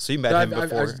 yeah. Yeah. So you met him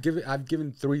before? I've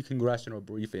given 3 congressional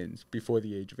briefings before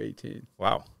the age of 18.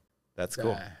 Wow. That's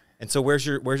cool. And so where's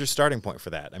your starting point for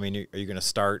that? I mean, are you going to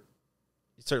start?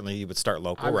 Certainly, you would start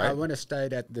local, right? I want to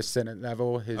start at the Senate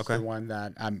level. Is the one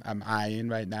that I'm eyeing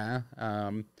right now.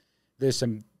 There's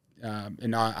some,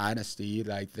 in all honesty,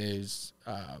 like there's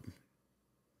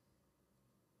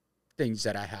things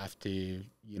that I have to,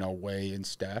 weigh and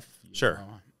stuff. Sure.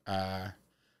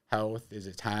 Health is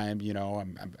a time.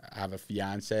 I have a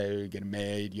fiance, getting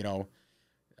married.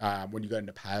 When you go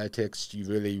into politics, you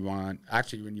really want.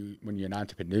 Actually, when you're an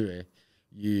entrepreneur,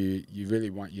 you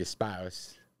really want your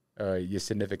spouse or your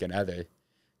significant other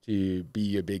to be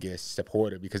your biggest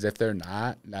supporter, because if they're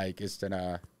not, like, it's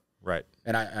gonna right.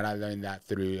 And I learned that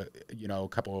through a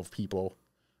couple of people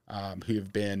who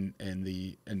have been in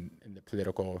the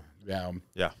political realm.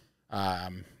 Yeah.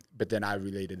 But then I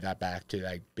related that back to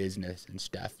like business and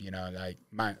stuff. Like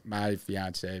my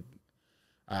fiance,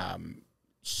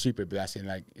 super blessing,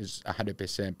 like is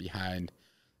 100% behind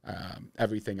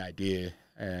everything I do,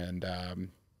 and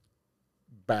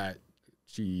but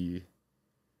she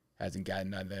hasn't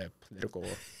gotten on the political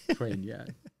train yet.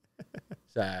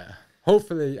 So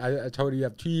hopefully, I told you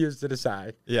have 2 years to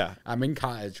decide. Yeah. I'm in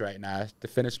college right now to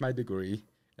finish my degree.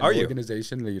 Are you?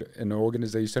 In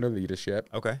organizational leadership.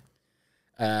 Okay.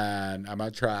 And I'm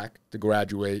on track to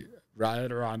graduate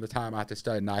right around the time I have to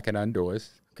start knocking on doors.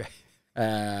 Okay.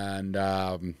 And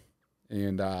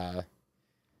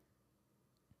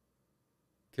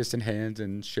kissing hands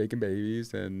and shaking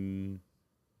babies and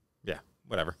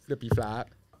whatever. Flippy flop.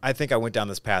 I think I went down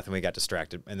this path and we got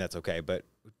distracted, and that's okay. But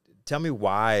tell me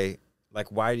why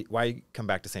come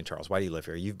back to St. Charles? Why do you live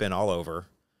here? You've been all over.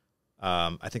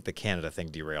 I think the Canada thing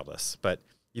derailed us, but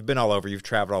you've been all over. You've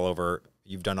traveled all over.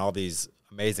 You've done all these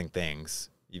amazing things.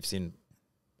 You've seen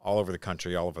all over the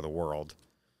country, all over the world.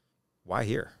 Why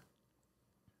here?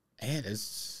 And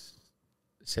it's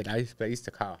a nice place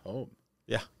to call home.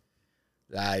 Yeah.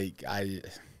 Like, I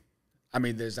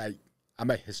mean, there's like, I'm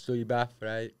a history buff,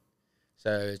 right? So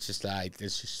it's just like,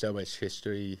 there's just so much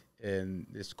history in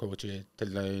this culture to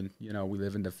learn. We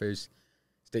live in the first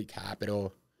state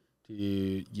capital.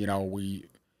 St.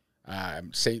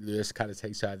 Louis kind of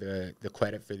takes out the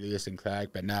credit for Lewis and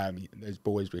Clark, but now, those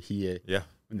boys were here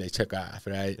when they took off,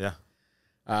 right? Yeah.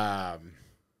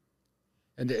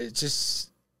 And it just,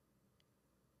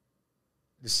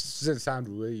 this doesn't sound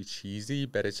really cheesy,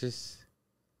 but it's just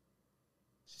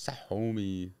a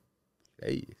homey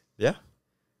place. Yeah.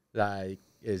 Like,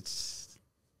 it's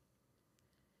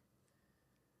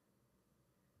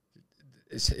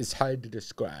hard to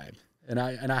describe. And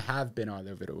I have been all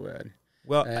over the world.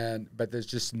 Well, but there's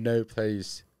just no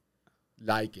place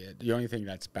like it. The only thing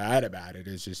that's bad about it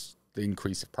is just the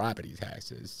increase of property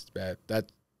taxes. But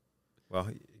well,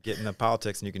 get in the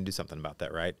politics and you can do something about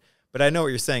that, right? But I know what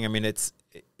you're saying. I mean, it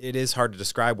is hard to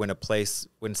describe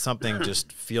when something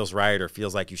just feels right or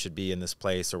feels like you should be in this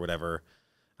place or whatever.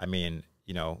 I mean,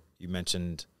 you know, you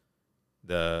mentioned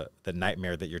the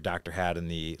nightmare that your doctor had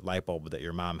and the light bulb that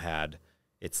your mom had.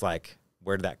 It's like,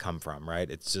 where did that come from, right?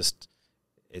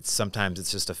 Sometimes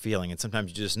it's just a feeling, and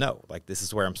sometimes you just know, like, this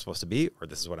is where I'm supposed to be, or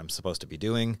this is what I'm supposed to be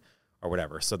doing, or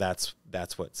whatever. So that's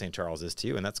what St. Charles is to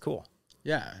you, and that's cool.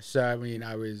 Yeah. So, I mean,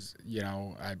 I was, you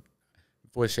know,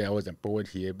 unfortunately, I wasn't born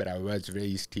here, but I was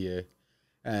raised here.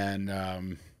 And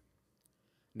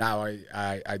now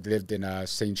I lived in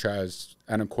St. Charles,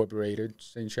 unincorporated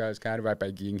St. Charles County, right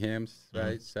by Gingham's,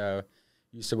 right? Mm-hmm. So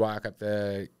used to walk up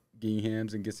to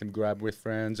Gingham's and get some grub with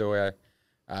friends, or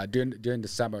during the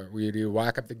summer, we'd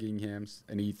walk up to Gingham's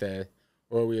and eat there,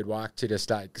 or we'd walk to this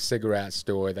like cigarette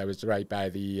store that was right by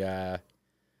the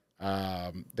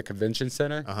convention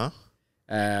center. Uh-huh.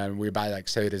 And we buy like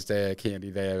sodas there, candy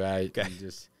there, right? Okay. And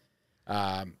just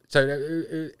so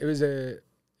it was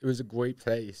a great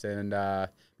place. And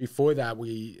before that,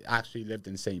 we actually lived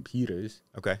in St. Peter's.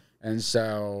 Okay. And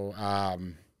so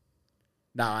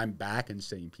now I'm back in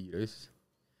St. Peter's,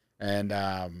 and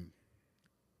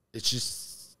it's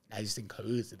just nice and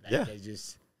cozy. Yeah.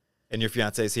 And your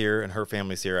fiance's here, and her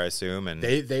family's here, I assume. And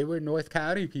they were North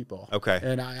County people. Okay.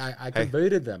 And I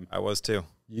converted them. I was too.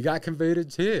 You got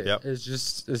converted too. Yep.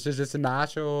 It's a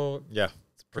natural. Yeah.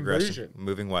 It's progression.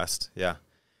 Moving west. Yeah.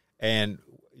 And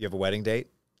you have a wedding date?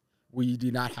 We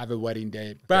do not have a wedding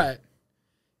date, but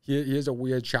here's a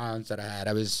weird challenge that I had.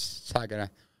 I was talking,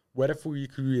 what if we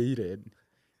created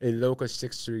a local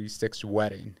 636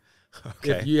 wedding?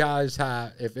 Okay.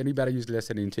 If anybody who's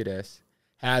listening to this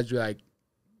has like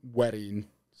wedding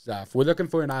stuff, we're looking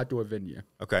for an outdoor venue.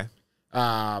 Okay.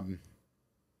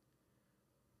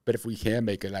 But if we can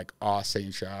make it like all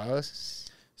St. Charles,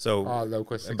 so all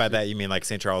local. And by that you mean like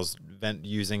St. Charles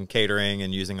using catering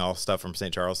and using all stuff from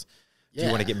St. Charles. Do you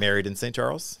want to get married in St.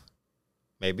 Charles?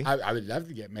 Maybe. I would love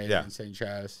to get married in St.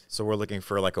 Charles. So we're looking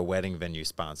for like a wedding venue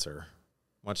sponsor.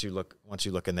 Once you look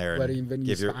in there and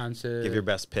give your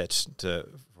best pitch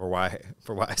for why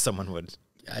someone would.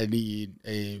 I need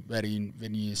a wedding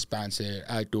venue sponsor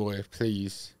outdoor,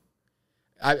 please.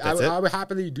 I would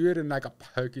happily do it in like a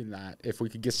parking lot if we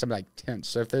could get some like tents.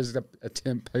 So if there's a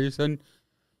tent person,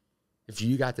 if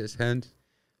you got this tent,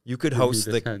 you could host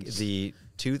the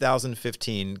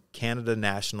 2015 Canada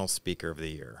National Speaker of the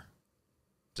Year.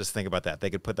 Just think about that. They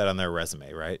could put that on their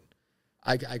resume, right?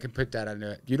 I can put that on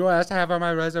there. You know what else I have on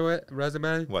my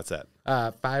resume? What's that?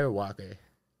 Fire walker.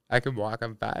 I can walk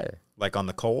on fire. Like on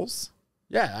the coals?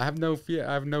 Yeah, I have no fear.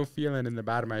 I have no feeling in the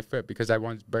bottom of my foot because I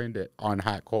once burned it on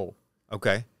hot coal.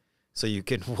 Okay. So you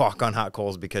can walk on hot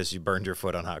coals because you burned your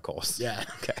foot on hot coals. Yeah.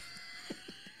 Okay.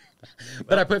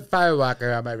 But I put fire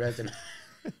walker on my resume.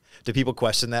 Do people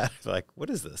question that? They're like, what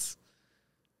is this?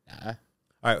 Nah.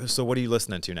 All right. So what are you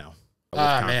listening to now? Oh,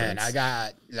 man. I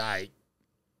got like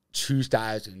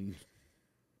 2000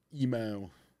 emo,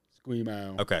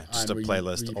 screamo. Okay. Just a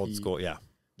playlist, repeat. Old school. Yeah.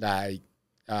 Like,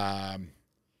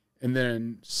 and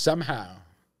then somehow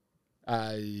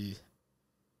I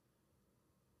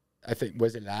think,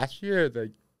 was it last year or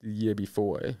the year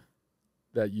before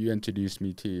that you introduced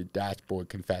me to Dashboard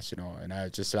Confessional? And I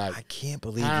was just like, I can't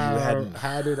believe you hadn't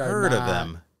heard of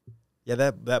them.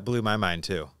 Yeah, that blew my mind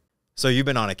too. So you've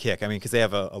been on a kick. I mean, because they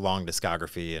have a long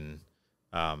discography, and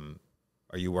are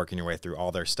you working your way through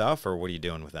all their stuff, or what are you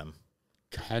doing with them?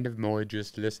 Kind of more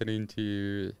just listening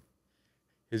to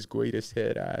his greatest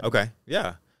hit. Okay,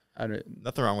 yeah.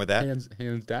 Nothing wrong with that.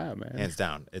 Hands down, man. Hands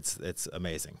down. It's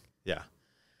amazing. Yeah.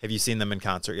 Have you seen them in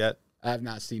concert yet? I have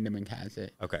not seen them in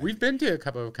concert. Okay. We've been to a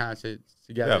couple of concerts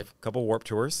together. Yeah, a couple Warped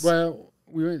Tours. Well,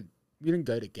 we didn't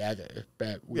go together,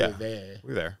 but we were there. We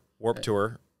were there. Warped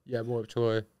Tour. Yeah, Warped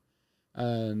Tour.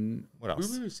 What else?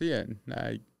 Who were we seeing?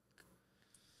 Like,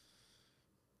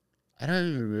 I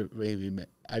don't even really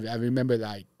remember. I remember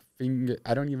like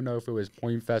I don't even know if it was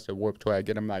Point Fest or Warped Tour. I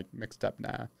get them like mixed up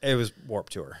now. It was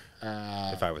Warped Tour.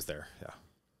 If I was there, yeah.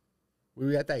 Were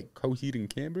we at that Coheed in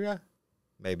Cambria?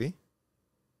 Maybe.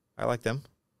 I like them.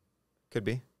 Could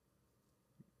be.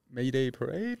 Mayday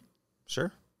Parade?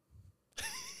 Sure.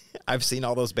 I've seen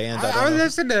all those bands. I would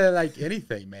listen to like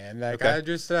anything, man. Like, okay. I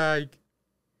just like,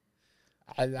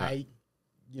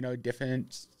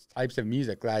 different types of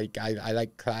music. Like I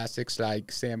like classics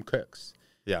like Sam Cooke's.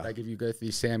 Yeah. Like if you go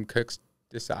through Sam Cooke's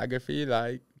discography,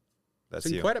 like, that's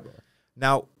it's incredible.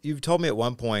 Now, you've told me at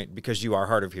one point, because you are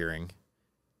hard of hearing,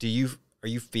 are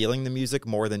you feeling the music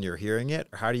more than you're hearing it?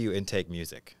 Or how do you intake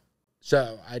music?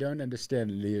 So I don't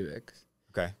understand lyrics.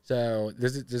 Okay. So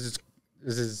this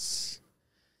is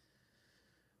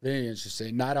Very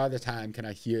interesting. Not all the time can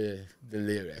I hear the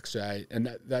lyrics, right?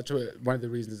 And that's one of the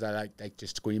reasons I like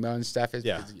just screamo and stuff is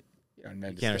because you don't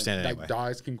can't understand it like anyway.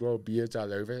 Dogs can grow beards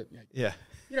all over it. Like, Yeah.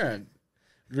 you don't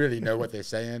really know what they're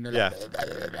saying. They're like, blah,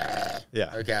 blah, blah.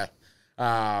 Yeah. Okay.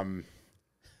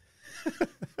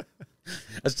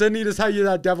 I still need to tell you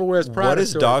that Devil Wears Prada. What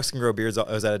is story. Dogs Can Grow Beards?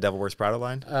 Is that a Devil Wears Prada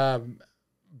line?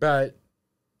 But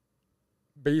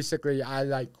basically, I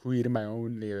like creating my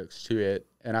own lyrics to it,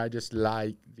 and I just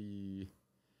like the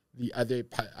other.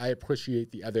 I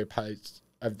appreciate the other parts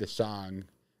of the song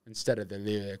instead of the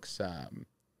lyrics.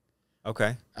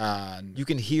 Okay. You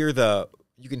can hear the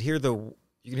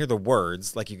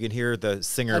words, like you can hear the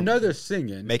singer. I know they're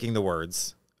singing, making the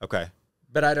words. Okay.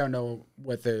 but I don't know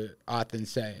what the author's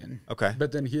saying. Okay.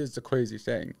 But then here's the crazy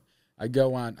thing: I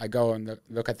go and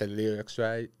look at the lyrics,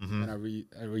 right, and I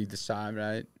read the song,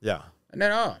 right. Yeah. And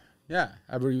then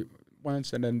I read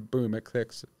once, and then boom, it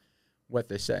clicks what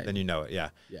they're saying. Then you know it. Yeah.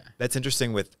 Yeah. That's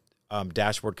interesting with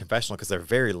Dashboard Confessional because they're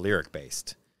very lyric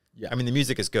based. Yeah. I mean, the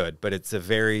music is good, but it's a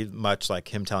very much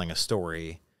like him telling a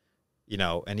story, you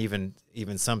know, and even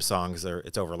some songs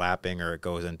it's overlapping or it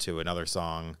goes into another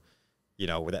song, you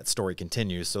know, where that story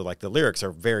continues. So like the lyrics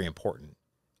are very important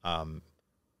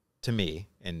to me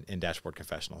in Dashboard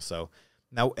Confessional. So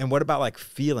now, and what about like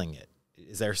feeling it?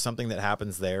 Is there something that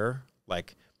happens there?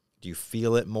 Like, do you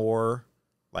feel it more?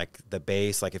 Like the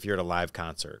bass, like if you're at a live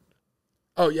concert?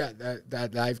 Oh yeah,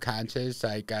 that live concerts,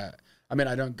 like I mean,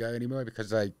 I don't go anymore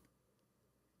because like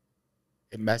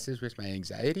it messes with my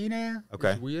anxiety now.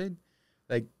 Okay. It's weird.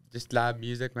 Like just live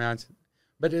music, man.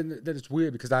 But then it's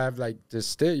weird because I have like the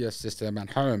stereo system at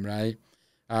home, right?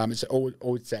 It's an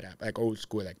old setup, like old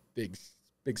school, like big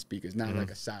speakers, not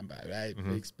like a soundbar, right?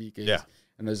 Big speakers. Yeah.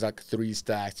 And there's like 3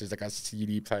 stacks. There's like a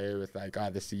CD player with like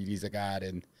all the CDs I got,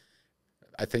 and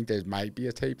I think there might be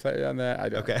a tape player on there. I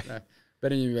don't know.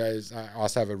 But anyways, I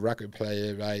also have a record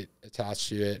player, right, attached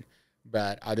to it.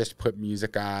 But I just put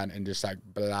music on and just like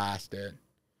blast it.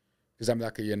 Because I'm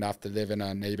lucky enough to live in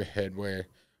a neighborhood where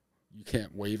you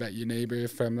can't wave at your neighbor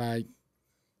from like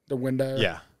the window.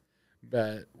 Yeah.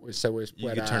 But so we're You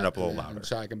can turn it up a little louder.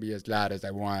 so I can be as loud as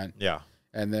I want. Yeah.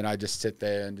 And then I just sit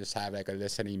there and just have like a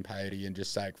listening party and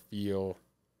just like feel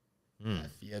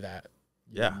that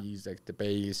music, the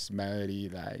bass, melody,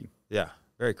 like. Yeah,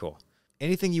 very cool.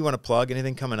 Anything you want to plug?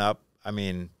 Anything coming up? I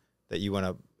mean, that you want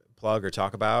to plug or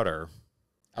talk about, or?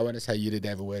 I want to tell you the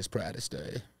Devil Wears Prada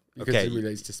story because Okay, it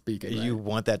relates to speaking. You right?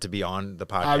 want that to be on the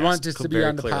podcast? I want this to be very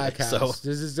on the clearly. podcast. So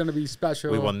this is going to be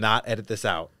special. we will not edit this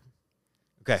out.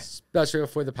 Okay. Special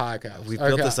for the podcast. We've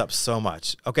built this up so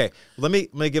much. Okay, let me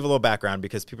give a little background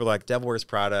because people are like Devil Wears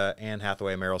Prada, Anne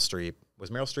Hathaway, Meryl Streep.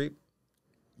 Was Meryl Streep?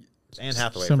 Anne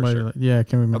Hathaway, Somebody, for sure. yeah, I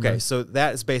can remember. Okay, so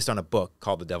that is based on a book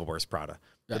called The Devil Wears Prada.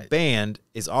 Right. The band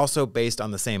is also based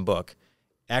on the same book.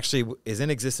 Actually, is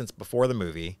in existence before the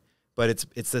movie, but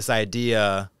it's this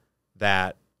idea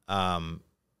that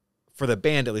for the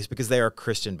band at least, because they are a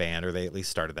Christian band, or they at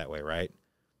least started that way, right?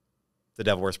 The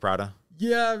Devil Wears Prada.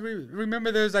 Yeah,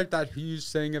 remember there was like that huge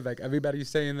thing of like everybody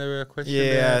saying they were a Christian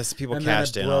band? Yes, people and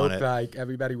cashed then in on it. Like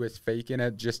everybody was faking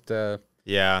it just to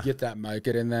get that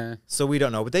market in there. So we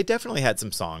don't know, but they definitely had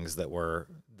some songs that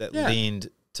Yeah. leaned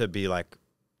to be like.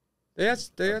 They had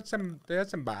some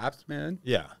bops, man.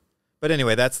 Yeah. But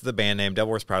anyway, that's the band name, Devil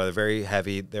Wears Prada. They're very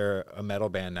heavy. They're a metal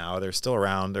band now. They're still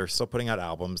around. They're still putting out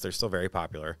albums. They're still very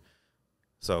popular.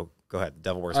 So go ahead,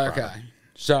 Devil Wears Prada. Okay.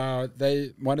 So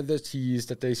one of the tees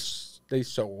that they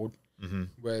sold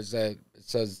was it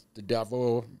says the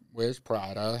Devil Wears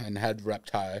Prada and had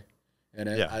Reptile in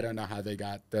it. Yeah. I don't know how they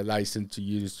got the license to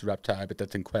use Reptile, but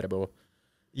that's incredible.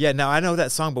 Yeah, now I know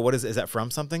that song, but what is that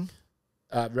from something?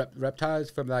 Reptile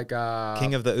is from like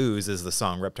King of the Ooze is the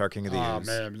song, Reptar King of the Ooze. Oh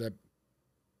man, the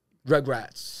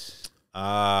Rugrats.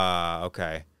 Ah,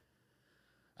 okay.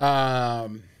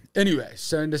 Anyway,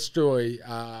 so in the story,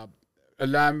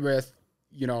 along with,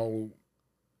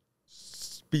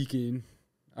 speaking,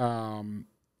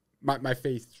 my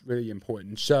faith's really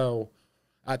important. So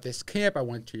at this camp I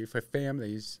went to for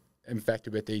families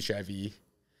infected with HIV,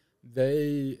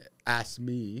 they asked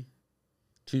me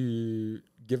to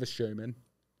give a sermon.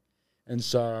 And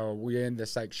so we're in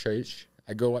this like church.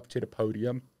 I go up to the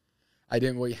podium. I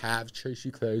didn't really have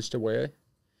churchy clothes to wear.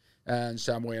 And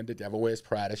so I'm wearing the Devil Wears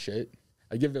Prada shirt.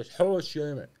 I give this whole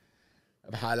sermon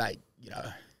of how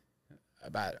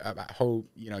about hope,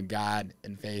 God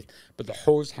and faith. But the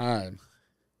whole time,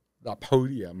 the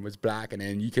podium was blackened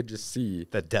and you could just see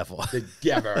The devil. the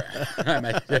devil on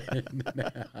my shirt.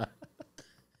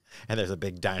 And there's a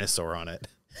big dinosaur on it.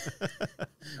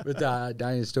 With the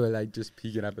dinosaur like just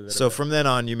peeking up a little So bit. from then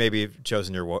on, you maybe have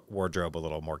chosen your wardrobe a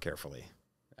little more carefully.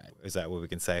 Is that what we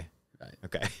can say? Right.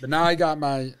 Okay. But now I got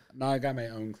my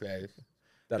own class.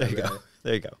 There you go.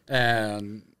 There you go.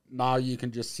 And now you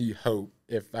can just see hope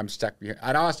if I'm stuck behind.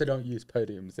 I also don't use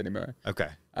podiums anymore. Okay.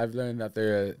 I've learned that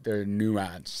they're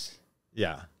nuanced.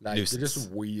 Yeah. Like they're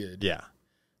just weird. Yeah.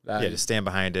 Like, yeah. To stand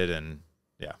behind it and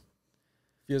yeah.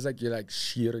 Feels like you're like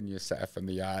shielding yourself from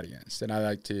the audience. And I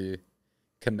like to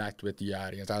connect with the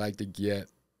audience. I like to get.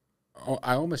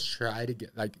 I almost try to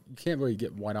get like you can't really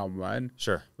get one-on-one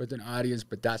Sure. with an audience,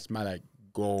 but that's my like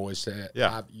goal is to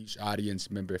have each audience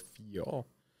member feel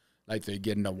like they're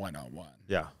getting a one-on-one.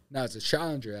 Yeah. Now it's a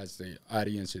challenger as the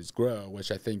audiences grow,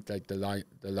 which I think like the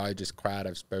largest crowd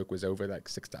I've spoke was over like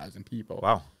 6,000 people.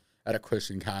 Wow. At a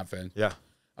Christian conference. Yeah.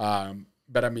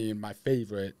 But I mean, my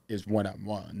favorite is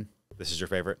one-on-one. This is your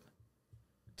favorite?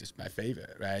 Just my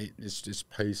favorite, right? It's just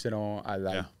personal. I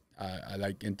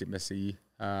like intimacy.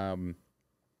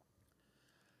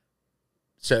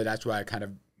 So that's why I kind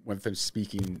of went from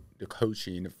speaking to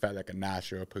coaching. It felt like a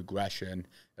natural progression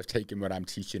of taking what I'm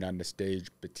teaching on the stage,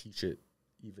 but teach it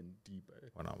even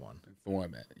deeper. One-on-one.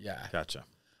 Inform it, yeah. Gotcha.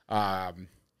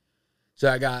 So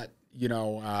I got,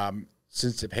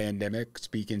 since the pandemic,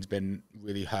 speaking's been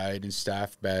really hard and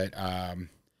stuff, but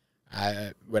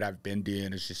what I've been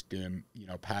doing is just doing,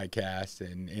 podcasts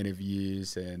and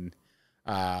interviews and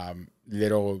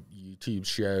little YouTube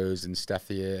shows and stuff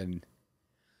here, and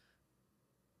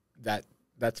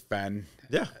that's fun.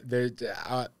 Yeah.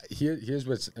 Here's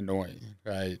what's annoying,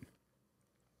 right?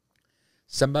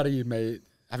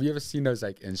 Have you ever seen those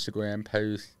like Instagram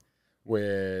posts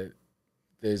where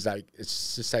there's like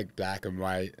it's just like black and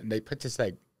white, and they put this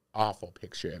like awful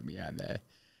picture of me on there,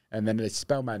 and then they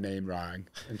spell my name wrong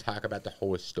and talk about the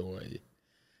whole story,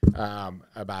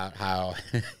 about how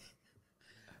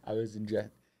I was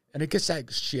injected. And it gets like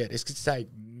shit. It gets like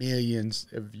millions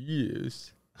of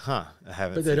views. Huh. I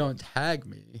haven't. But they don't tag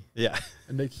me. Yeah.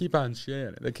 And they keep on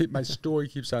sharing it. My story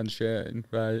keeps on sharing,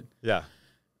 right? Yeah.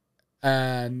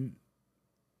 And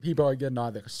people are getting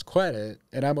all this credit,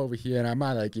 and I'm over here, and I'm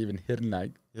not like even hitting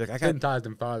like, You're like I got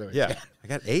 10,000 followers. Yeah. I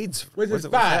got AIDS. Which is what's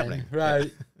fine, happening?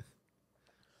 right?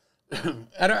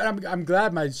 And I'm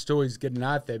glad my story's getting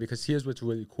out there, because here's what's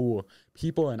really cool.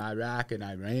 People in Iraq and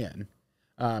Iran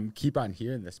keep on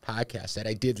hearing this podcast that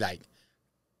I did like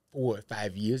 4 or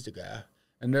 5 years ago.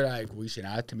 And they're like reaching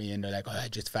out to me, and they're like, "Oh, I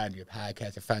just found your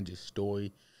podcast. I found your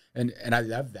story." And I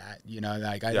love that,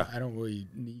 like I don't really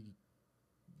need,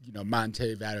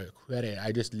 monetary value or credit.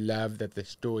 I just love that the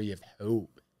story of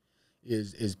hope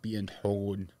is being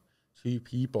told to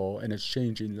people, and it's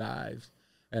changing lives.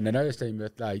 And another thing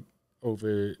with like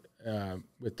over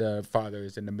with the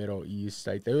fathers in the Middle East,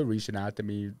 like they were reaching out to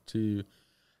me to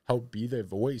help be their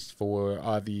voice for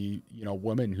all the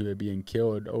women who are being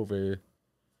killed over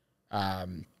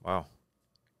wow,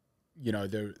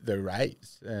 their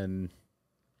rights. And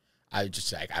I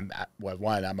just like I'm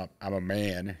a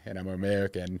man and I'm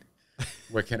American.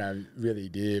 What can I really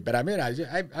do? But I mean, I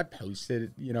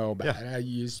posted about it. I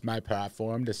used my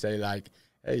platform to say like,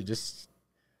 hey, just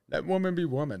let women be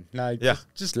women. Like,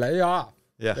 just lay off.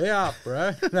 Yeah, lay off,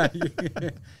 bro.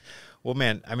 Well,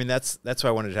 man, I mean, that's why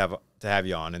I wanted to have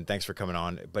you on, and thanks for coming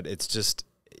on. But it's just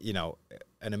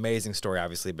an amazing story,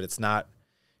 obviously, but it's not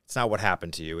what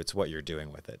happened to you. It's what you're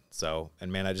doing with it. So,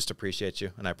 and man, I just appreciate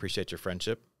you, and I appreciate your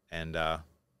friendship, and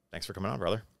thanks for coming on,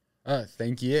 brother.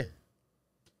 Thank you.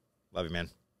 Love you, man.